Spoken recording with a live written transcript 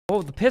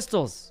Oh, the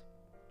pistols.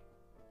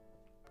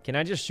 Can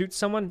I just shoot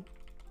someone?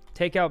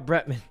 Take out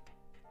Bretman.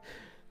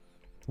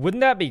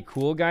 Wouldn't that be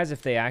cool, guys,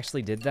 if they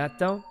actually did that,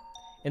 though?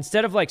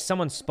 Instead of, like,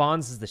 someone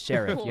spawns as the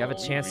sheriff, you have a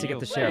chance to get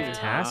the sheriff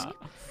task.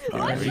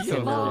 Let's just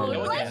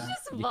vote.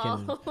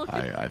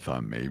 I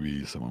thought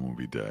maybe someone would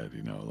be dead.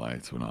 You know,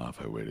 lights went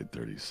off. I waited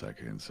 30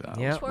 seconds. I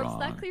was Schwartz, wrong.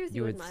 that clears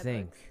You you in would my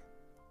think.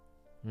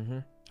 book. Mm-hmm.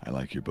 I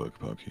like your book,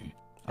 Pokey.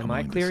 Am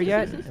I clear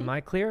yet? Am I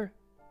clear?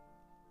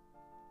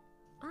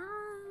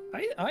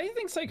 I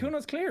think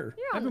Sykkuno's clear.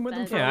 You're I've on been the with him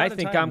fence. for a Yeah, lot I of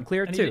think time, I'm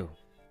clear, and too.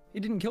 He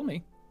didn't kill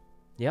me.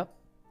 Yep.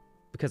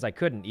 Because I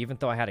couldn't, even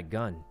though I had a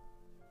gun.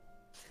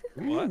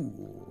 What?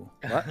 Ooh.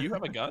 You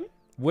have a gun?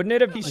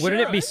 Wouldn't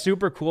it be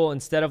super cool,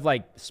 instead of,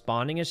 like,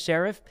 spawning as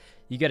sheriff,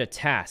 you get a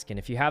task. And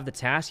if you have the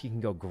task, you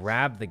can go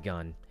grab the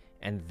gun,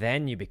 and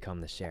then you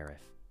become the sheriff.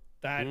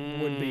 That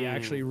would be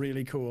actually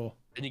really cool.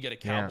 And you get a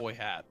cowboy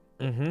hat.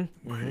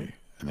 Mm-hmm. Wait,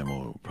 and then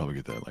we'll probably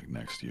get that like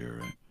next year,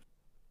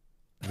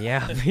 right?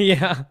 Yeah,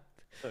 yeah.